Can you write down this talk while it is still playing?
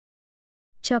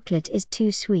Chocolate is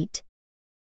too sweet.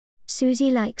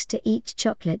 Susie likes to eat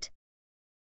chocolate.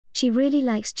 She really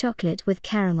likes chocolate with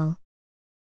caramel.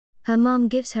 Her mom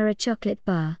gives her a chocolate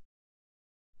bar.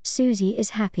 Susie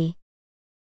is happy.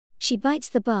 She bites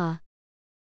the bar.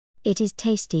 It is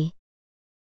tasty.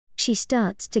 She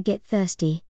starts to get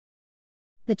thirsty.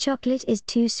 The chocolate is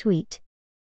too sweet.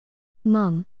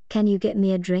 Mom, can you get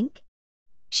me a drink?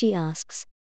 She asks.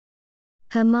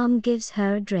 Her mom gives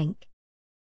her a drink.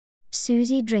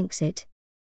 Susie drinks it.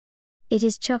 It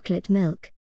is chocolate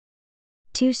milk.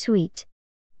 Too sweet.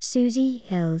 Susie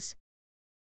yells.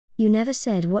 You never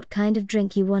said what kind of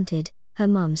drink you wanted, her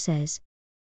mom says.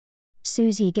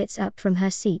 Susie gets up from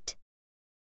her seat.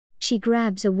 She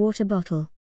grabs a water bottle.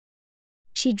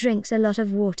 She drinks a lot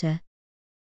of water.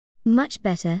 Much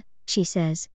better, she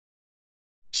says.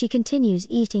 She continues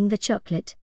eating the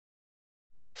chocolate.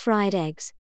 Fried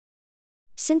eggs.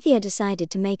 Cynthia decided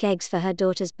to make eggs for her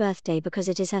daughter's birthday because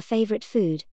it is her favorite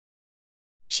food.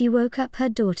 She woke up her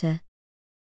daughter.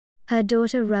 Her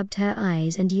daughter rubbed her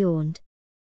eyes and yawned.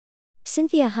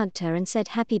 Cynthia hugged her and said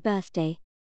happy birthday.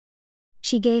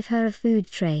 She gave her a food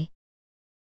tray.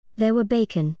 There were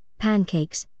bacon,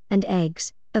 pancakes, and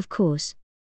eggs, of course.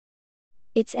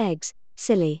 It's eggs,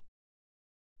 silly.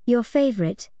 Your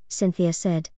favorite, Cynthia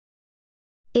said.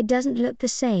 It doesn't look the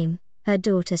same, her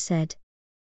daughter said.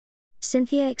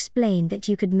 Cynthia explained that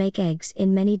you could make eggs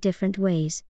in many different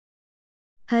ways.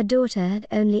 Her daughter had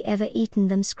only ever eaten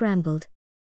them scrambled.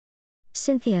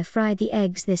 Cynthia fried the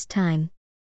eggs this time.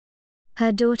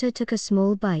 Her daughter took a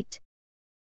small bite.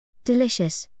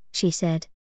 Delicious, she said.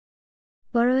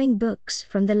 Borrowing books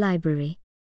from the library.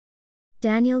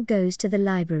 Daniel goes to the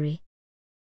library.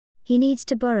 He needs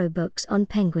to borrow books on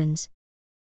penguins.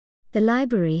 The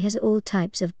library has all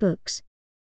types of books.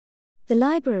 The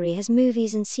library has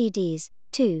movies and CDs,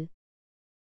 too.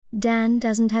 Dan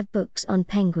doesn't have books on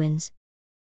penguins.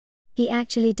 He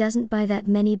actually doesn't buy that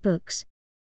many books.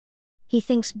 He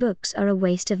thinks books are a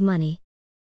waste of money.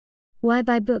 Why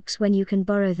buy books when you can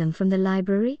borrow them from the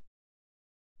library?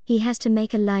 He has to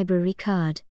make a library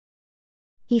card.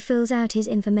 He fills out his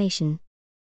information.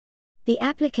 The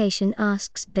application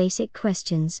asks basic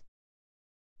questions.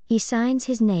 He signs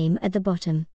his name at the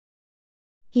bottom.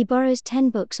 He borrows 10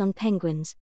 books on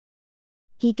penguins.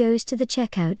 He goes to the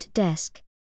checkout desk.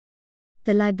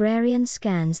 The librarian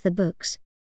scans the books.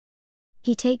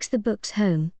 He takes the books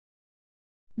home.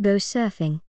 Go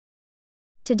surfing.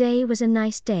 Today was a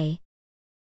nice day.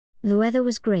 The weather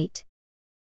was great.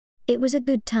 It was a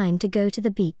good time to go to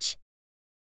the beach.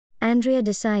 Andrea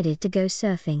decided to go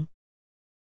surfing.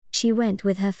 She went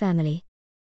with her family.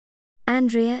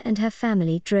 Andrea and her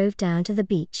family drove down to the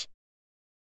beach.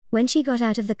 When she got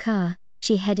out of the car,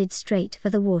 she headed straight for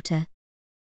the water.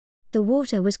 The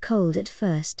water was cold at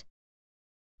first.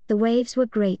 The waves were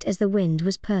great as the wind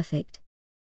was perfect.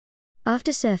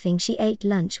 After surfing, she ate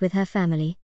lunch with her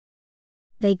family.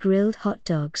 They grilled hot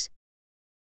dogs.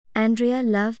 Andrea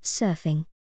loved surfing.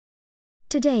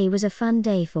 Today was a fun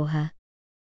day for her.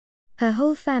 Her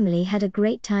whole family had a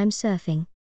great time surfing.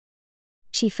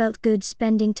 She felt good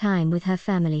spending time with her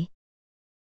family.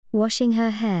 Washing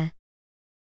her hair.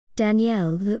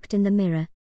 Danielle looked in the mirror.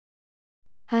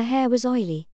 Her hair was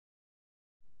oily.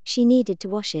 She needed to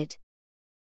wash it.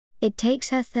 It takes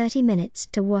her 30 minutes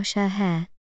to wash her hair.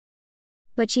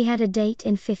 But she had a date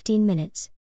in 15 minutes.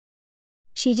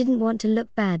 She didn't want to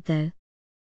look bad though.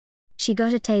 She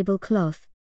got a tablecloth.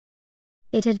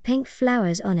 It had pink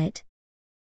flowers on it.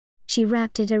 She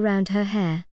wrapped it around her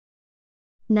hair.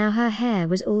 Now her hair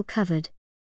was all covered.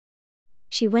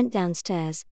 She went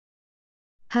downstairs.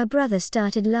 Her brother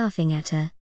started laughing at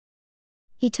her.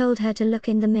 He told her to look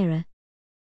in the mirror.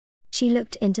 She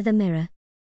looked into the mirror.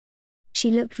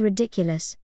 She looked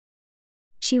ridiculous.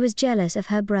 She was jealous of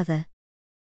her brother.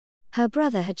 Her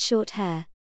brother had short hair.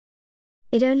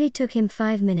 It only took him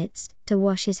 5 minutes to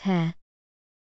wash his hair.